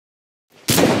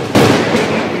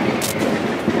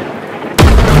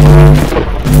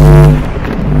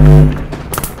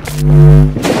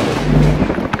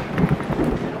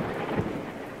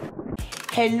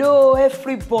Hello,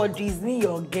 everybody. It's me,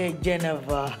 your girl,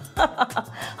 Jenifa.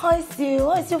 How's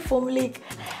your family?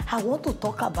 I want to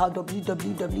talk about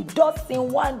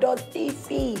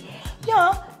www.S11EP3.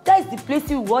 Yeah, that is the place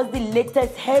we watch the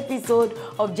latest episode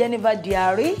of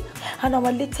Jenifasdiary and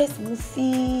our latest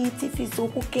movie, TV show,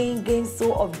 cooking game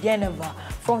show of Jenifa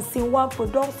from S11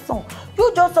 Production.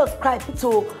 You just subscribe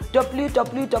to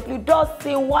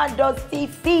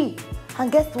www.S11EP3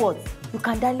 and guess what? You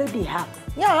can download the app.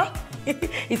 Yeah.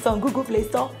 It's on Google Play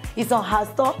Store, it's on App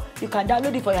Store. You can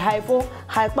download it for your iPhone,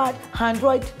 iPad,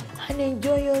 Android, and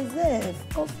enjoy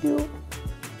yourself. Of you.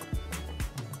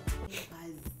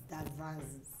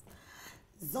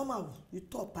 Somehow you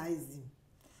talk paising,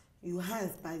 you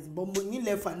hands paising, but money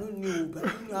left and no new, but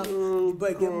you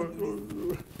boy get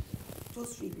money.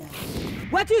 Just read that.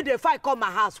 What you dey fight come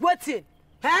my house? What's it?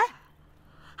 Huh?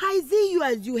 I see you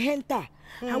as you enter.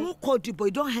 I won't call you, but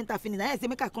you don't enter finish. I say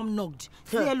make I come knocked.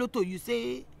 Say hello to you.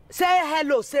 Say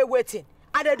hello. Say waiting.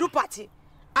 And they do party.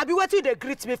 I be waiting. They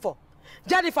greet me for.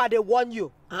 Jenifa, they warn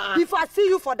you. If I see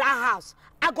you for that house,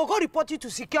 I go report you to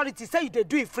security. Say you they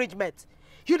do infringement.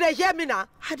 You they hear me now?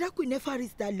 That could never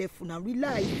reach that level now.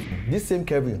 Realize. This same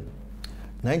Kevin,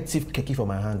 9th Kiki for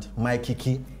my hand. My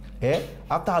Kiki. Eh?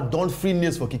 After I done 3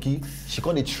 nails for Kiki, she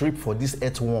got a trip for this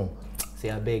earthworm. Say,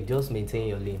 I beg, just maintain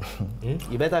your lane.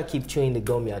 You better keep chewing the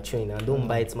gum you are chewing and don't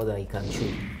bite more than you can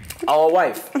chew. Our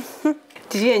wife.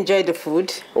 Did you enjoy the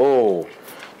food? Oh,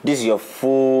 this your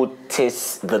food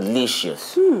tastes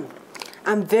delicious.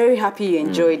 I'm very happy you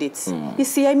enjoyed it. You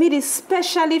see, I made it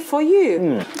specially for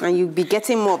you. And you'll be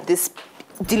getting more of this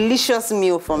delicious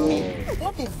meal from me.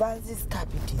 What is Francis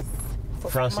cabbages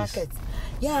for Francis? Market?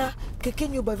 Yeah,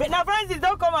 kicking you boyfriend. Now, Francis,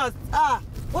 don't come out.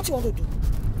 What you want to do?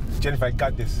 Jennifer, I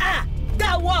got this.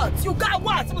 Got what? You got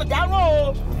what? What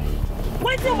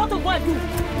do you want to go and do?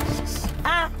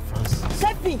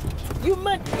 Kevin, you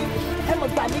meant me. I'm a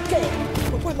banike.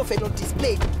 We're not on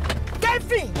display.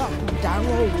 Kevin!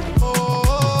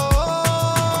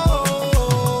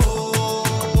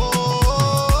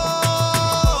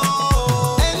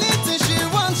 Anything she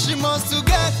wants, she must to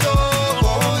get.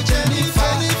 Oh,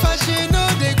 Jennifer. Jennifer, she no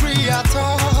degree at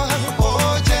all.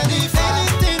 Oh, Jennifer.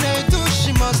 Anything I do,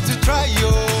 she must to try.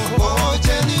 Oh,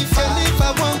 Jennifer.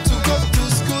 Jennifer want to go to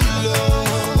school.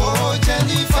 Oh,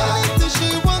 Jennifer. Anything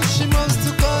she wants, she must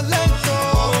to collect.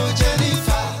 Oh,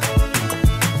 Jennifer.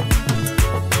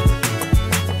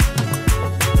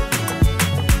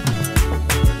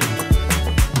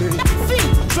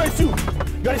 So it's you.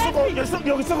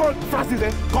 You're the second Francis,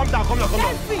 eh? Calm down.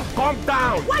 Calm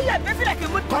down. Why are you behaving like a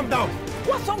woman? Calm down.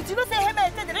 What's wrong with you? Don't say hey,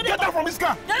 man. Get down from this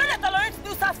car. They don't tolerate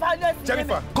new stars violence.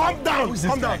 Jennifer, calm down.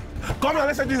 Calm down.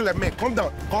 Let's say this is like me. Calm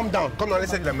down.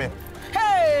 Let's say this like me.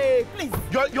 Hey, please.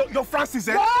 You're Francis,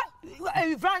 eh?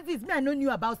 What? Francis, me, I know you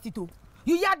about it too.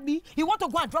 You heard me? You want to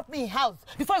go and drop me in house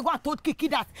before you go and told Kiki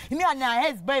that me and her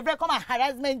husband come and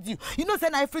harassment you. You know, say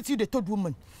I freeze you the third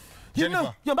woman. You Jennifer,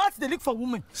 know, your mouth is the look for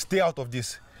women. Stay out of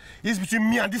this. It's between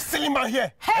me and this silly man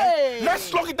here. Hey! Eh? Let's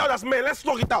slug it out as men. Let's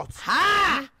slug it out.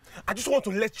 I just want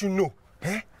to let you know,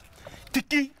 eh?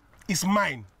 Kiki is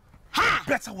mine.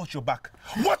 Better watch your back.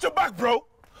 Watch your back, bro.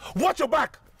 Watch your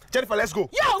back. Jennifer, let's go.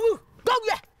 Yo, go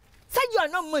here. Say you are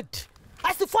not mad.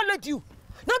 I still followed you.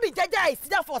 Not be Jaja, I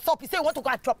sit down for stop. You say you want to go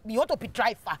and drop me. You want to be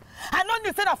driver. I know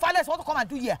you say that fathers want to come and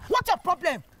do here. What's your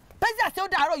problem? President say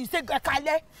that you say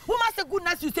Kale. Woman say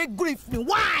goodness, you say grief me.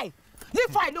 Why? You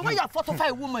fight. Why you are fortify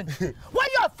a woman? Why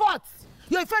you are fought?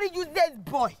 You're a very useless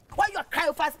boy. Why you are crying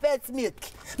over spent milk?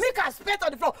 Milk and spent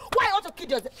on the floor. Why you want to kill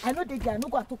yourself? I know they are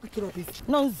not going to take care of this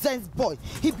nonsense boy.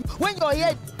 When you're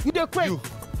here, you don't cry.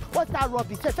 What's that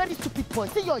rubbish? It's a very stupid boy.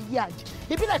 See your yard.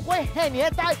 He be like one hen, he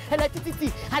enter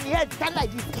electricity and he head stand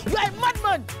like this. You are a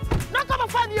madman. Not come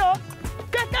and find you.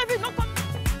 Kevin, not come.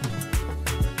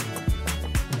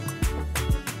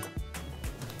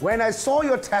 When I saw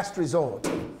your test result,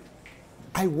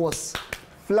 I was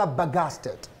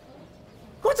flabbergasted.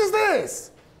 What is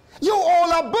this? You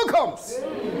all are bookums.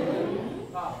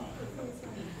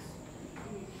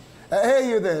 Hey,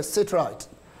 you there, sit right.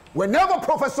 Whenever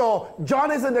Professor John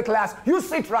is in the class, you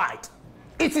sit right.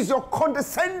 It is your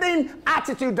condescending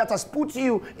attitude that has put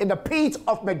you in the pit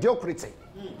of mediocrity.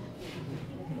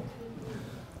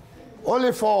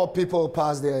 Only 4 people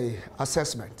passed their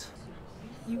assessment.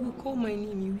 You will call my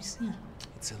name, you will see.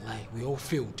 It's a lie. We all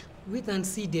failed. Wait and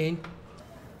see then.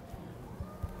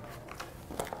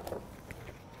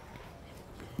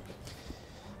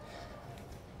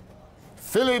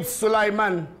 Philip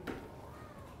Sulaiman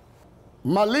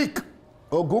Malik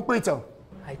Ogunpito.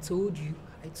 I told you.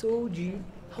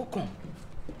 How come?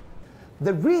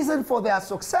 The reason for their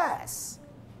success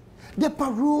They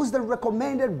peruse the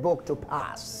recommended book to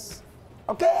pass.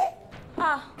 Okay?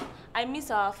 I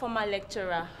miss our former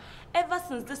lecturer. Ever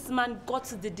since this man got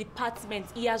to the department,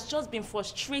 he has just been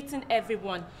frustrating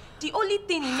everyone. The only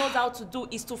thing he knows how to do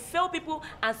is to fail people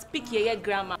and speak yeye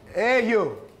grammar. Hey,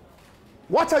 you.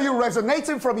 What are you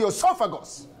resonating from your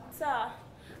esophagus? Sir,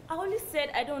 I only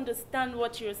said I don't understand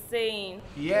what you're saying.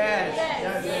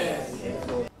 Yes.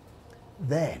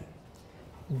 Then,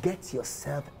 get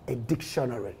yourself a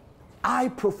dictionary. I,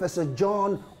 Professor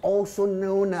John, also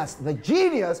known as the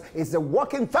genius, is the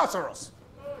working thesaurus.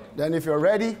 Then if you're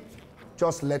ready,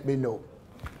 just let me know.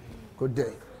 Good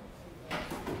day.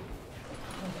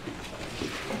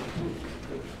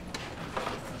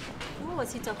 What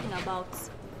was he talking about?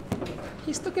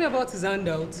 He's talking about his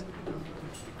handout.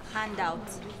 Handout?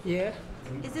 Yeah?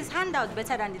 Is this handout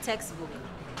better than the textbook?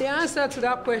 The answer to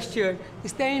that question is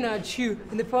staring at you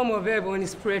in the form of verb on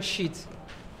his spreadsheet.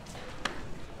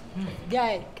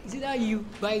 Guy, is it that you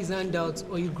buy his handout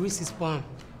or you grease his palm?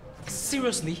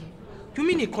 Seriously? You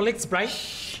mean he collects bribe?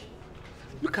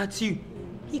 Look at you.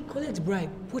 He collects bribe,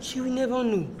 but you will never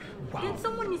know. Wow. Then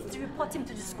someone needs to report him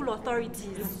to the school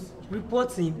authorities.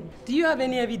 Report him? Do you have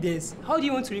any evidence? How do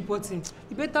you want to report him?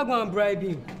 You better go and bribe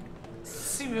him.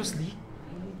 Seriously?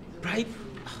 Bribe?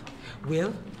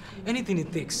 Well, anything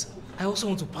it takes. I also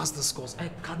want to pass this course. I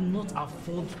cannot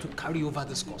afford to carry over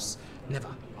this course.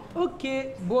 Never.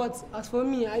 Okay, but as for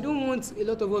me, I don't want a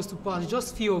lot of us to pass,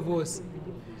 just few of us.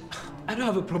 I don't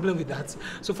have a problem with that.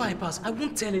 So far I pass, I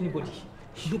won't tell anybody.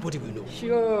 Nobody will know.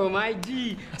 Sure, my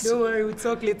G. Don't worry, we'll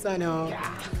talk later now.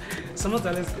 Yeah.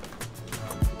 Samantha, let's go.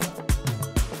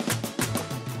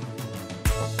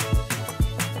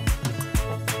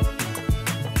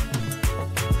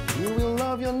 You will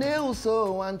love your nails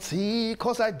so, auntie,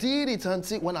 cause I did it,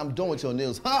 auntie. When I'm done with your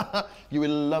nails, you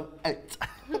will love it.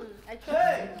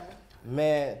 Hey!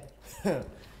 Man,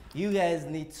 you guys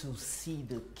need to see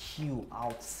the queue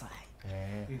outside.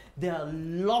 Yeah. There are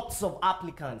lots of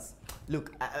applicants.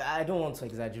 Look, I don't want to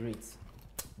exaggerate.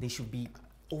 They should be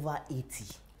over 80.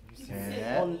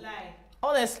 Yeah.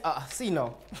 Honest, see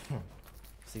now.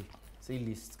 see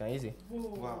list. Can you see?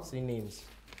 Wow. See names.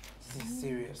 This is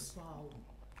serious. Wow.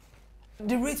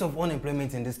 The rate of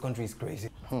unemployment in this country is crazy.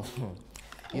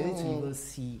 You need to even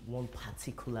see one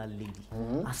particular lady.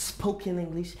 Her spoken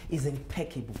English is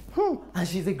impeccable. And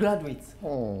she's a graduate.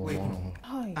 Wait.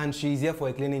 And she's here for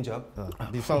a cleaning job?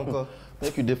 The Funke,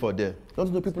 make you day for there.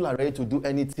 Don't know people are ready to do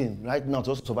anything right now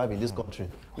just to survive in this country.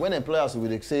 When employers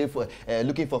will say for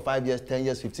looking for 5 years, 10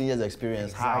 years, 15 years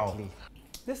experience, exactly. How?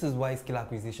 This is why skill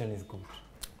acquisition is good.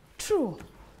 True.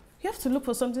 You have to look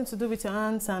for something to do with your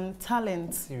hands and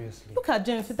talent. Seriously. Look at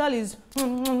Jenifasdiary.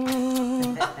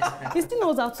 He still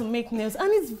knows how to make nails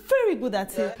and he's very good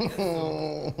at it.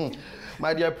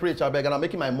 My dear preacher, I beg, and I'm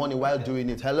making my money while doing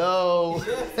it. Hello.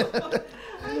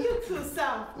 And you too,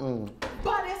 Sam.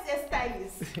 Baddest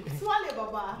hairstylist. Swale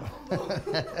Baba.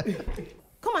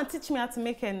 Come and teach me how to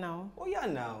make hair now. Oh yeah,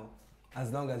 now.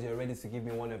 As long as you're ready to give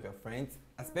me one of your friends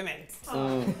as payment.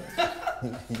 Come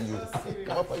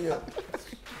up here.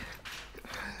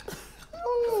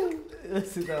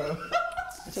 Sit down.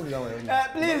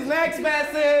 Please, next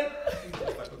person.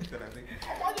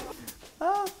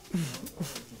 Hello.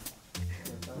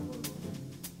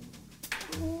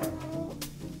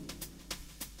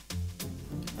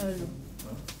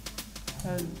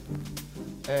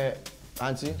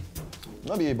 Auntie,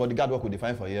 not be bodyguard work we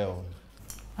define for here.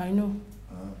 I know.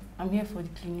 I'm here for the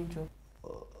cleaning job.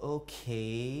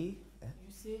 Okay.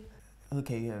 You see?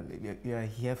 Okay, you are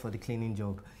here for the cleaning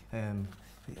job.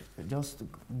 Just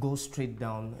go straight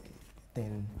down,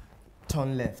 then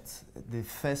turn left. The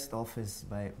first office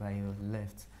by your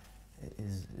left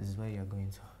is where you're going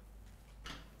to.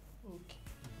 Okay.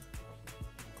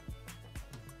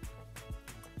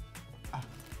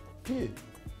 Hey,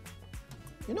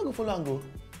 you no go follow and go.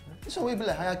 This one will be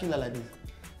like hire killer like this.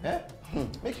 Eh?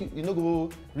 Make you no go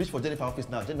reach for Jenifa office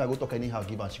now. Jenifa go talk anyhow,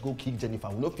 give her. She go kick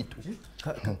Jenifa. We no fit to.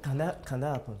 Can that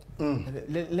happen?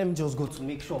 Let me just go to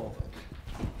make sure.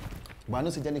 But I know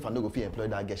see Jenifa no go fit employ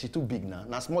that girl. She's too big now.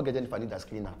 Now small girl Jenifa need that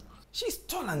cleaner. She's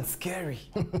tall and scary.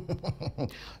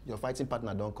 Your fighting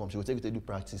partner don't come. She will take you to do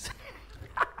practice.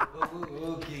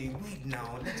 Okay, wait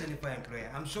now. Let Jennifer employ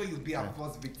her. I'm sure you'll be our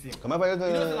first victim. Come over here.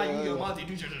 You know, like you, your mouth, you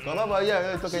do. Come over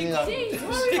here. Talk anyhow.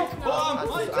 Hurry up now.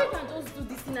 You can just do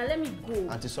this thing now. Let me go.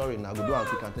 Auntie, sorry now. Go do and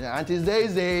quick. Auntie's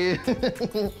Daisy.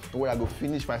 Where I go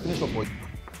finish. I finish up for you.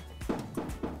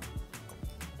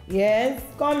 Yes,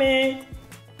 come in.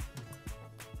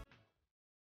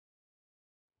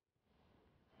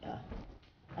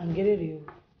 I'm getting you.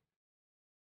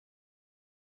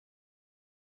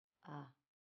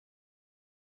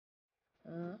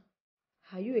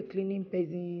 Are you a cleaning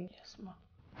person? Yes, ma.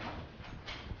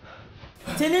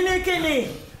 Tinini Kini!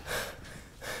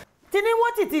 Tini,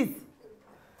 what it is?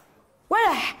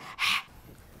 Where?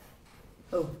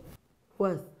 Oh,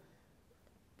 what?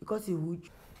 Because you would.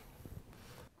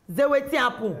 They waiting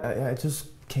happen. I just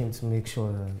came to make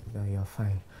sure that you're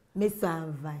fine. Mr.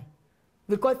 I'm fine.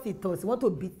 Because he thought he want to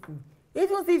beat me.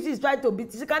 Even if she's trying to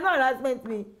beat me, she cannot harass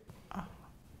me.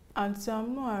 Auntie,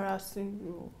 I'm not harassing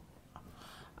you.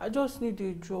 I just need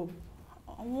a job.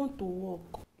 I want to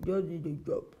work. You just need a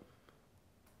job.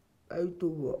 I need to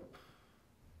work.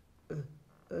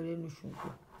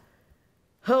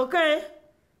 Okay.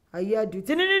 I hear you.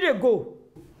 You need to go.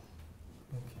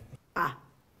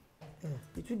 Okay.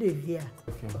 You should be here.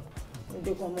 Okay.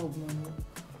 They come up,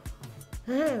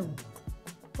 man.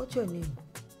 What's your name?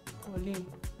 Pauline.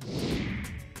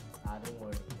 Don't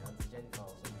worry. Auntie Jenifa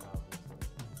also travels, so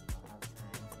I'll have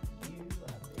time for you.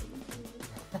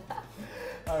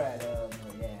 Alright,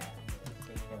 yeah.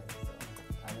 Take care of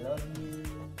yourself. I love you.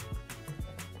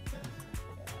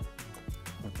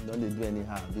 Don't do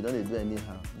anyhow. You don't do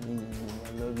anyhow.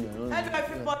 I love you. Hello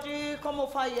everybody, come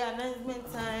over here, announcement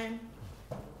time.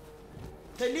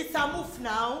 Felisa, move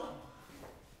now.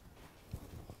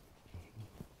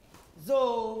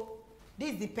 So,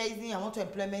 this is the person I want to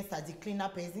implement as the cleaner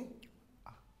person.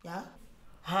 Yeah?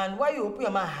 And why you open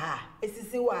your mouth?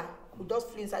 It's why you just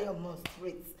flew inside your mouth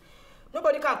straight.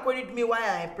 Nobody can query me why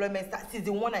I implement that. This is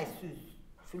the one I choose.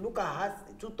 If you look at her,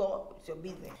 the tutor, it's your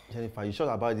business. Jennifer, you sure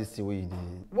about this thing where you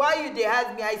did? Why you they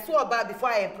ask me? I saw about before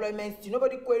I employment you.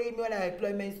 Nobody query me when I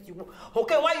employment you.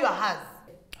 Okay, why you ask?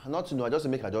 Not to know, I just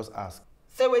make her just ask.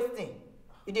 Say wasting.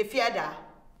 You dey fear that?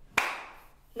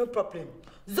 No problem.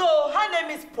 So her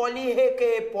name is Pauline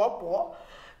aka Popo.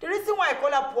 The reason why I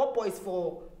call her Popo is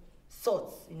for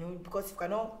salt, you know, because if you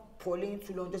cannot Pauline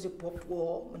too long, just say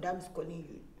Popo, madam is calling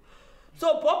you.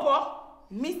 So Popo,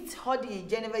 meet all the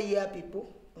Jenifasdiary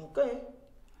people. Okay.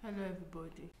 Hello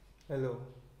everybody. Hello.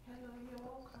 Hello, you're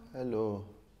welcome. Hello.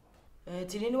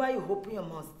 Tinini, why you open your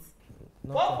mouth?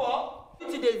 Popo,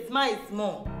 today smile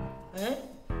small. Eh?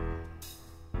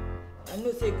 I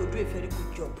know say you go do a very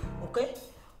good job. Okay?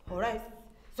 Alright.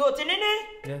 So Tinini,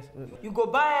 yes. You go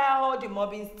buy all the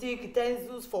mopping stick,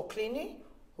 utensils for cleaning.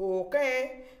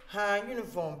 Okay? And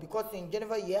uniform, because in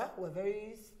Jenifasdiary we're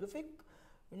very specific.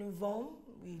 Uniform,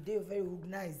 they are very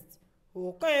organized.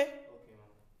 Okay?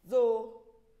 So,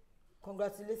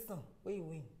 congratulations, where you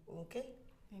win. Okay?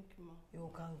 Thank you, ma. You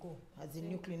can go as a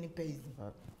new cleaning person.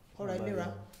 All right,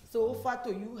 Mira. So, far to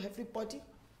you, everybody.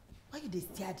 Why you they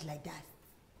stared like that?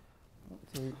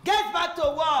 Get back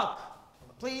to work,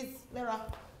 please, Mira.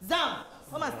 Zam,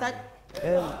 come and start.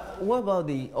 What about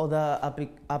the other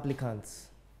applicants?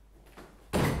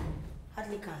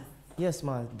 Applicants? Yes,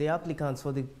 ma. The applicants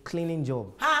for the cleaning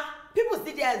job. Huh? People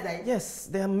sit there outside? Yes,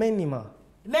 there are many, ma.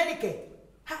 Many ke?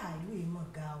 Hi, you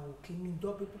a girl cleaning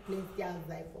job, people plenty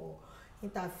outside for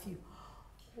interview.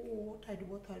 Oh, what I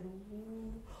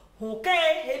do?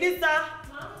 Okay, Elisa.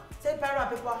 Say para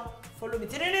people, follow me.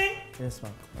 Tinini? Yes,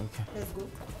 ma'am. Okay. Let's go.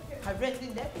 I've read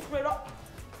in there. Spread up.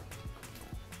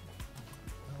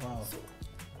 Wow. So,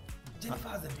 Jennifer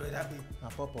has employed that babe. Na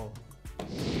Popo.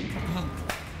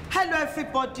 Hello,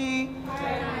 everybody.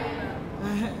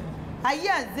 I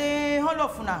hear the whole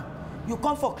of una. You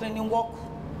come for cleaning work,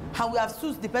 and we have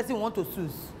sued the person you want to sue.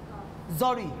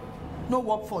 Sorry, no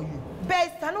work for you.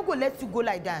 Best, I no go let you go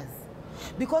like that,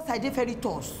 because I did very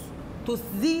tough to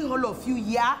see all of you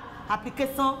here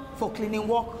application for cleaning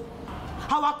work.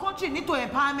 Our country need to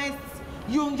empowerment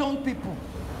young people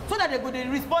so that they go be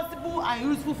responsible and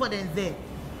useful for themselves.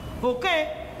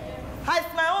 Okay? As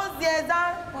my own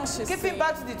years keeping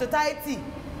back to the totality,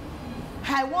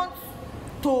 I want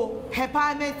to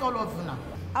empowerment all of you now.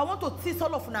 I want to teach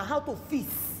all of you now how to feast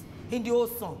in the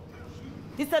ocean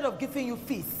instead of giving you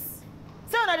feast.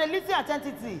 So now they listen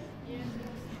attentively.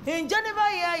 In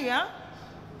Jenifasdiary here,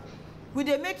 we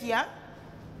they make here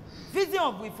vision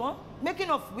of weapon, making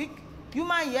of wig,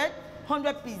 human head,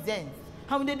 100%.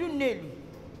 And we they do nail.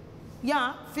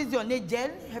 Yeah, vision, nail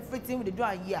gel, everything we they do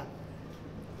here.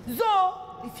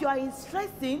 So, if you are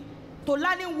interested to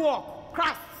learning work,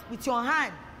 craft with your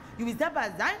hand, you will step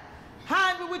aside,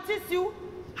 and we will teach you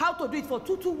how to do it for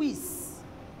 2 weeks,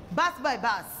 bus by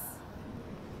bus.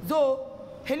 So,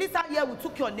 Elisa here will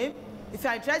took your name. If you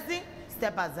are interested,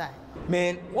 step aside.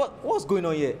 Man, what's going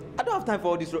on here? I don't have time for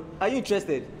all this. Are you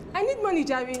interested? I need money,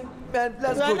 Jerry. Man,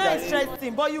 let's you go, are not Jerry.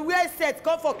 interesting, but you wear set,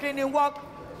 come for cleaning work.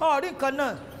 Oh, you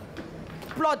cannot.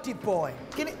 Bloody boy.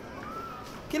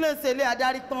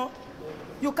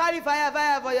 You carry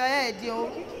fire for your head, you.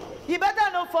 You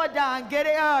better not fall down and get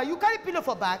it. You carry pillow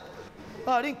for back.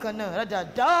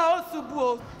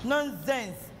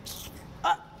 Nonsense.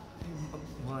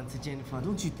 Auntie Jennifer,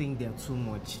 don't you think they're too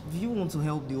much? Do you want to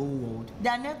help the whole world? They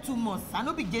are not too much. I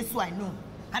know be Jesus, I know.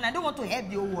 And I don't want to help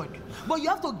the whole world. But you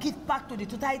have to give back to the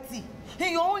totality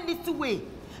in your own little way.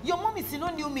 Your mom is no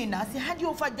new me now. She had you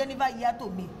offer Jenifa here to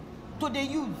me, to the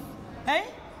youth. Eh?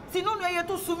 She no know here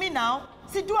to sue me now.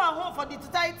 She do her home for the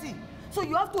totality. So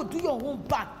you have to do your own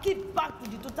back. Give back to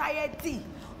the totality.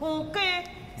 Okay?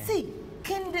 See,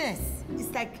 kindness is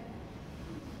like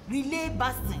relay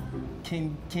busting.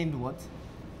 Kind what?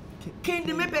 Kind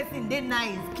the person they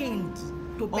nice. Kind.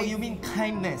 Oh, you mean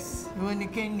kindness? You mean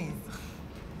kindness?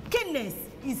 Kindness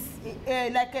is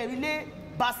like a relay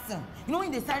bastion. You know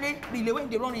when they start relay, when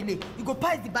they run relay, you go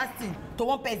pass the bastion to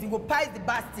one person, you go pass the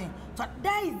bastion. So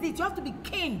that is it. You have to be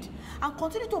kind and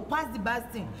continue to pass the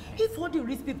bastion. If all the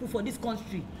rich people for this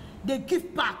country, they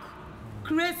give back,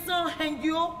 creation,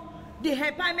 NGO, the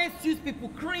empowerment use people,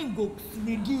 crime go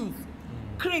reduce.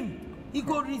 Crime, it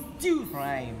go reduce.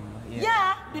 Crime.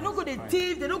 Yeah, they don't go the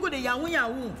thief, they don't go the yahoo.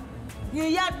 You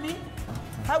hear me?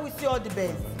 I wish you all the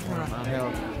best.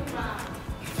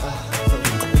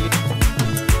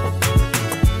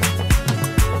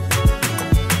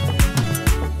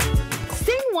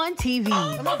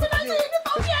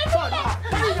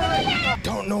 S11EP3.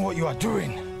 Don't know what you are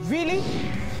doing. Really?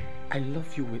 I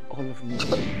love you with all of me.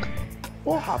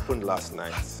 What happened last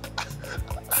night?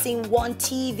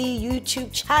 S11EP3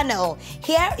 YouTube channel.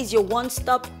 Here is your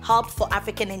one-stop hub for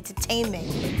African entertainment.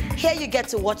 Here you get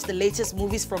to watch the latest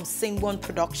movies from S11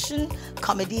 production,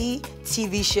 comedy,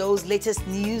 TV shows, latest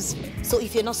news. So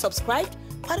if you're not subscribed,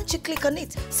 why don't you click on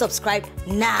it? Subscribe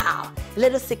now.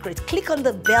 Little secret, click on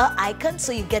the bell icon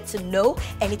so you get to know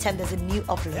anytime there's a new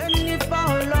upload.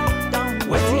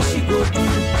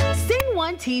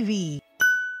 S11EP3.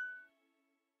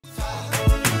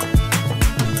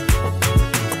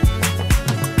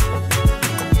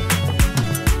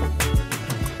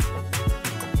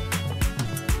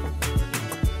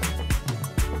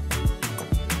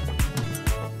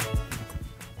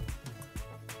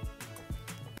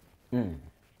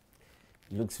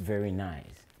 Looks very nice.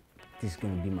 This is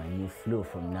going to be my new flow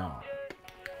from now.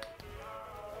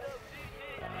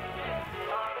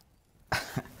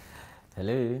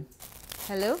 Hello?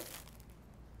 Hello?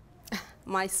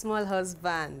 My small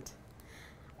husband.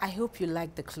 I hope you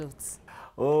like the clothes.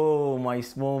 Oh, my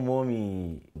small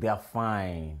mommy. They are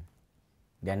fine.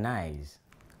 They're nice.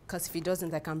 Because if he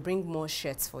doesn't, I can bring more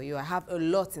shirts for you. I have a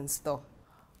lot in store.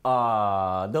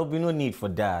 There'll be no need for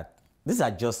that. These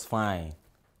are just fine.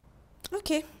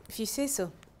 Okay, if you say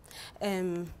so.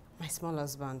 My small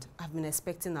husband, I've been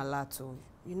expecting a lot too.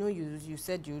 You know, you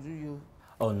said you.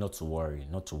 Oh, not to worry,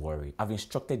 not to worry. I've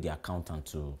instructed the accountant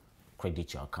to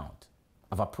credit your account.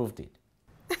 I've approved it.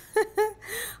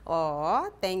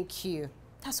 Oh, thank you.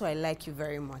 That's why I like you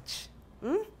very much.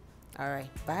 All right,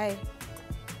 bye.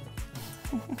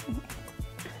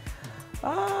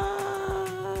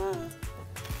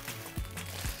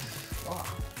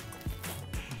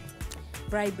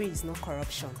 Bribery is not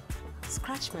corruption.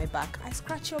 Scratch my back, I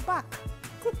scratch your back.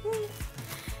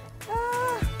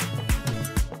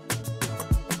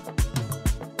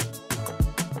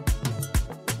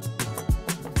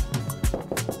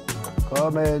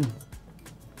 Come in.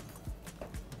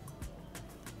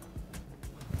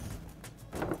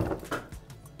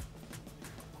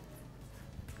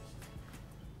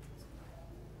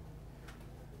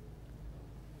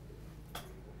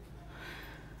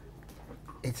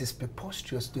 It is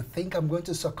preposterous to think I'm going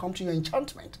to succumb to your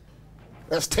enchantment.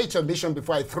 State your mission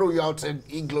before I throw you out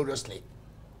ingloriously.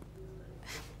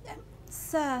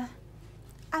 Sir,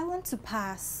 I want to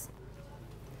pass.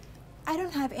 I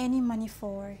don't have any money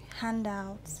for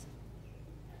handouts.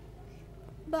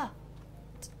 But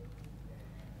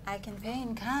I can pay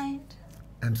in kind.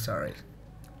 I'm sorry.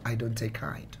 I don't take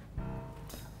kind.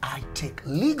 I take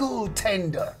legal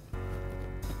tender.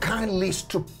 Kind leads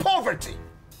to poverty.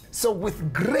 So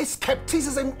with great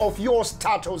skepticism of your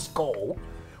status quo,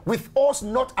 with us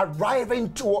not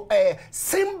arriving to a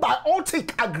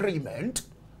symbiotic agreement,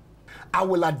 I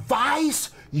will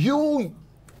advise you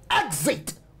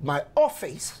exit my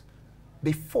office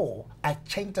before I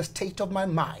change the state of my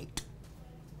mind.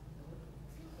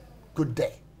 Good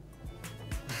day.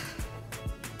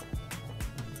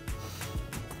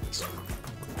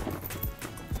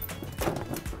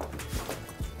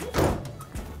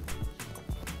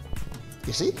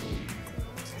 You see?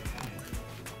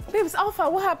 Babes, Alpha,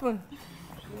 what happened?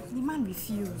 The man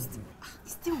refused. He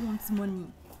still wants money.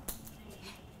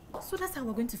 So that's how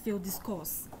we're going to fail this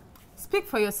course. Speak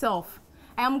for yourself.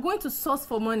 I am going to source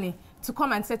for money to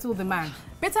come and settle the man.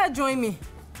 Better join me.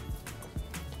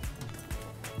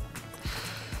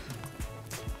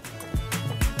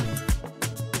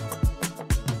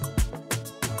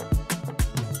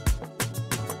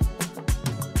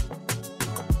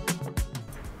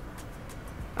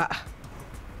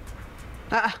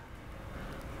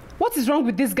 What is wrong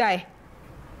with this guy?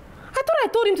 I thought I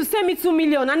told him to send me 2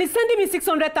 million and he's sending me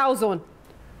 600,000.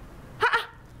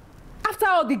 After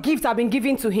all the gifts I've been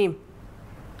giving to him.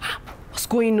 What's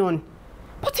going on?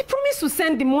 But he promised to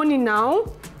send the money now.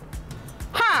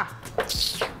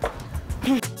 She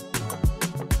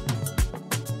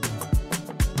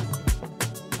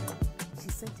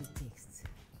sent a text.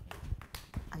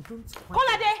 I don't quite...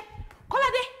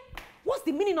 Kolade! What's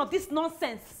the meaning of this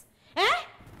nonsense?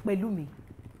 Belumi,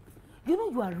 you know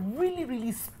you are really,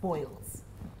 really spoiled.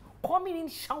 Coming in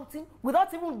shouting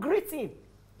without even greeting.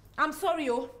 I'm sorry,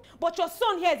 but your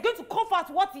son here is going to cough out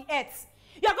what he ate.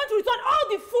 You are going to return all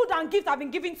the food and gifts I've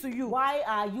been giving to you. Why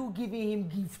are you giving him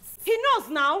gifts? He knows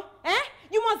now.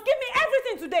 You must give me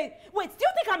everything today. Wait, do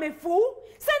you think I'm a fool?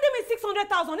 Sending me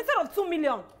 600,000 instead of 2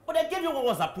 million. But I gave you what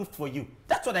was approved for you.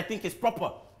 That's what I think is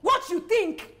proper. What you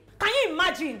think? Can you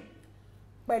imagine?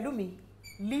 Belumi,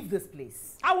 leave this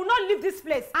place. I will not leave this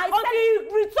place until he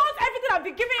returns everything I've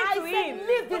been giving to him.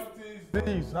 Leave this.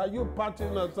 Please, are you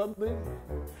partying or something?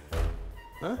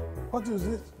 Huh? What is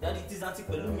it? Daddy, it is Auntie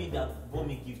Pelumi that bought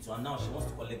me gifts and now she wants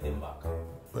to collect them back.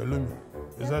 Pelumi,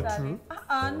 is that true?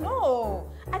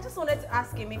 No. I just wanted to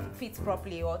ask him if it fits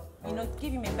properly or,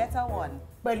 give him a better one.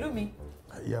 Belumi.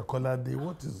 Yeah, Kolade,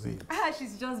 what is it?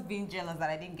 She's just being jealous that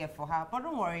I didn't get for her. But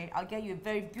don't worry, I'll get you a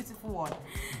very beautiful one.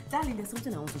 Darling, there's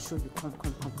something I want to show you. Come.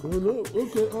 Oh, no,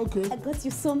 okay. I got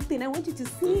you something. I want you to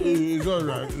see. It's all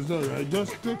right.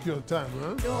 Just take your time,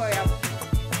 huh? Don't worry.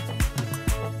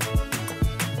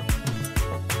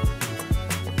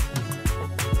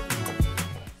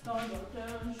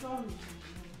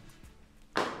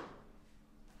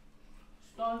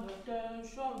 Stand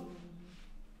attention.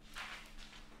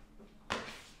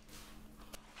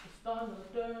 Stand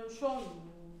attention.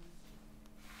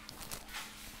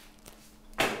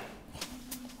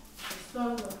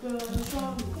 Stand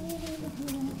attention.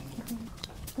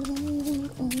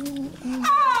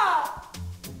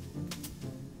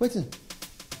 Waiting.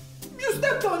 You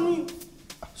stepped on me.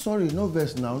 Sorry, no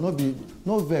vex now.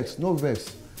 No vex.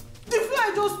 The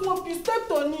fly just smoke. You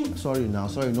stepped on me. Sorry,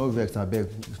 no vex, I beg.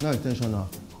 It's not intentional.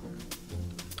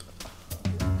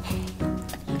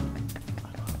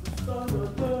 Stand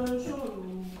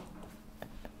attention.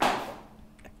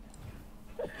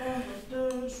 Stand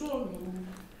attention.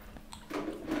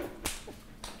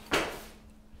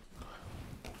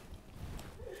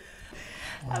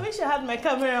 I wish I had my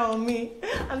camera on me.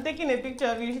 I'm taking a picture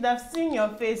of you. You should have seen your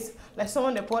face like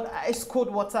someone that poured ice cold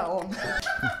water on.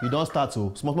 You don't start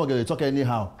to. Small girl, you talk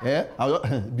anyhow.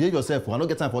 Behave yourself. I don't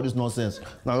get time for this nonsense.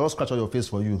 Now I'll scratch out your face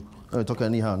for you. You talk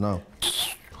anyhow now.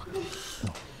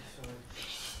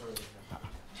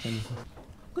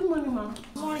 Good morning, ma'am.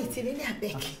 Morning, Tilly, I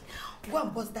beg. Go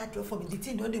and bust that door for me. The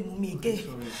thing don't move me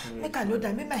again. Make I know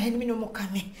that. Make my enemy no more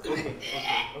coming.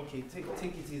 Okay.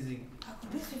 Take it easy.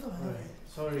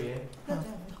 Sorry,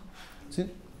 See?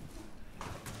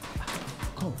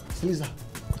 Come, Lisa.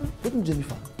 Look at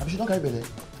Jenifa. I should not carry belly.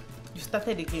 You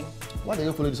started again. Why did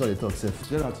you follow this all the talk, Seth?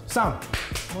 Get out. Sam!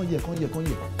 Come here.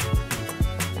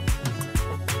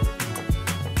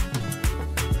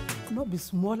 No be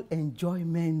small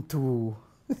enjoyment too.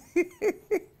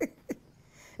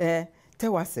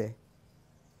 Tewase,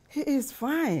 he is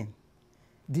fine.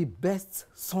 The best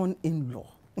son-in-law.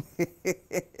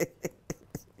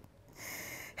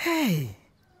 Hey,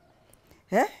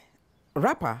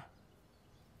 rapper,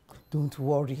 don't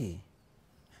worry.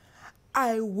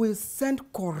 I will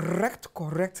send correct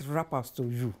rappers to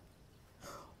you.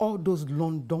 All those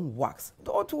London wax.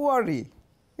 Don't worry.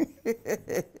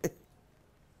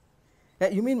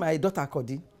 You mean my daughter,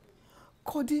 Cody?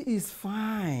 Cody is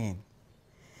fine.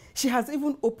 She has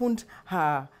even opened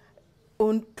her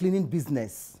own cleaning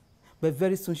business. But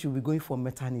very soon she'll be going for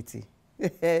maternity.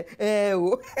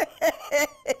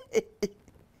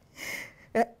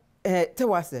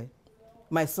 Tewase,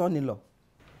 my son-in-law,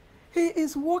 he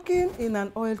is working in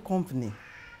an oil company.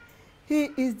 He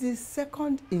is the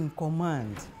second in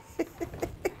command.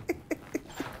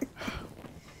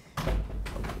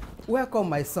 Welcome,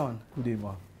 my son. Good day,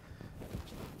 ma.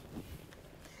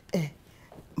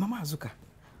 Mama Azuka,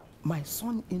 my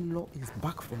son-in-law is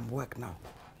back from work now.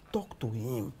 Talk to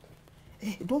him.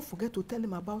 Don't forget to tell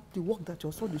him about the work that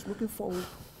your son is looking for.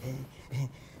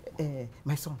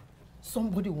 My son,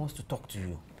 somebody wants to talk to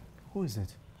you. Who is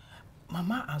it?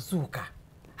 Mama Azuka.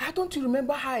 Don't you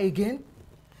remember her again?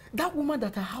 That woman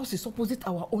that her house is opposite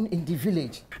our own in the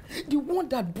village. The one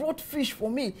that brought fish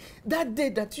for me that day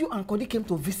that you and Cody came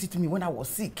to visit me when I was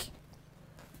sick.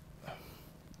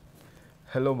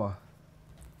 Hello, ma.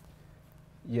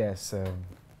 Yes,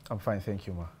 I'm fine, thank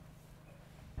you, ma.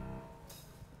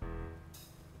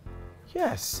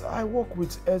 Yes, I work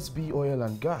with SB Oil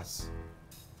and Gas.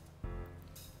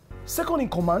 Second in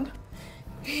command?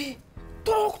 Hey,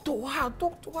 talk to her.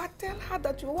 Tell her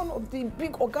that you're one of the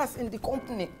big ogas in the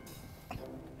company.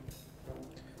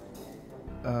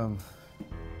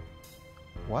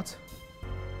 What?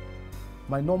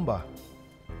 My number?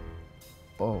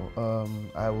 Oh,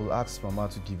 I will ask Mama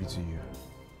to give it to you.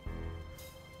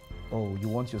 Oh, you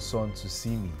want your son to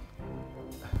see me?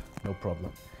 No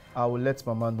problem. I will let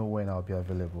Mama know when I'll be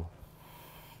available.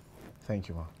 Thank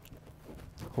you, Ma.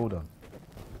 Hold on.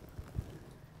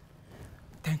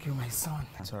 Thank you, my son.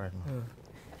 It's all right,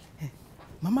 Ma.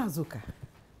 Mama Azuka.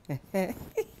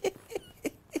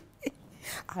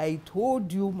 I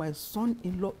told you my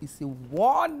son-in-law is a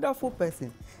wonderful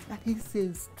person and he's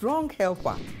a strong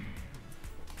helper.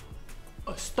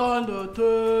 Stand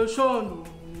attention.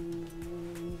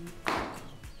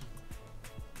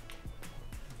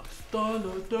 Stand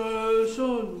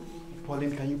attention.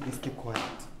 Pauline, can you please keep quiet?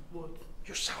 What?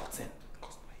 You're shouting.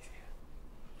 Customer is here.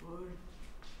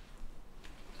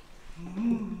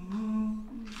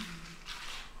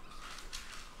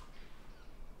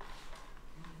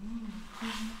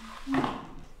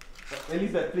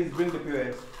 Elizabeth, please bring the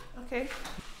POS. Okay.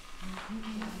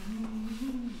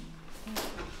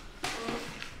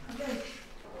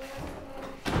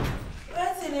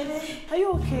 Are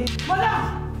you okay?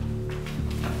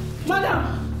 Madam!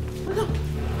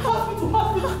 Hospital!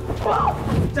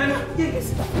 Jennifer! Yes!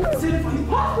 Jennifer!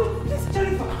 Hospital! Yes,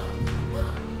 Jennifer!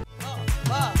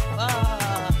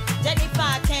 Jenifa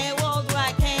can't walk,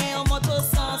 I can't, ọmọ tó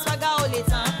san, swagger ó lè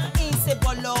tán. Ìṣe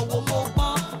bọ̀lọ̀ wo mo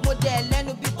gbọ́n, mo dẹ̀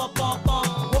lẹ́nu bí pọ̀pọ̀pọ̀.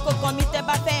 Wo kò kàn mí tẹ́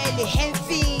bá fẹ́ lè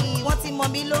hẹ́ńfì. Wọ́n ti mọ̀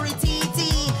mí lórí TV.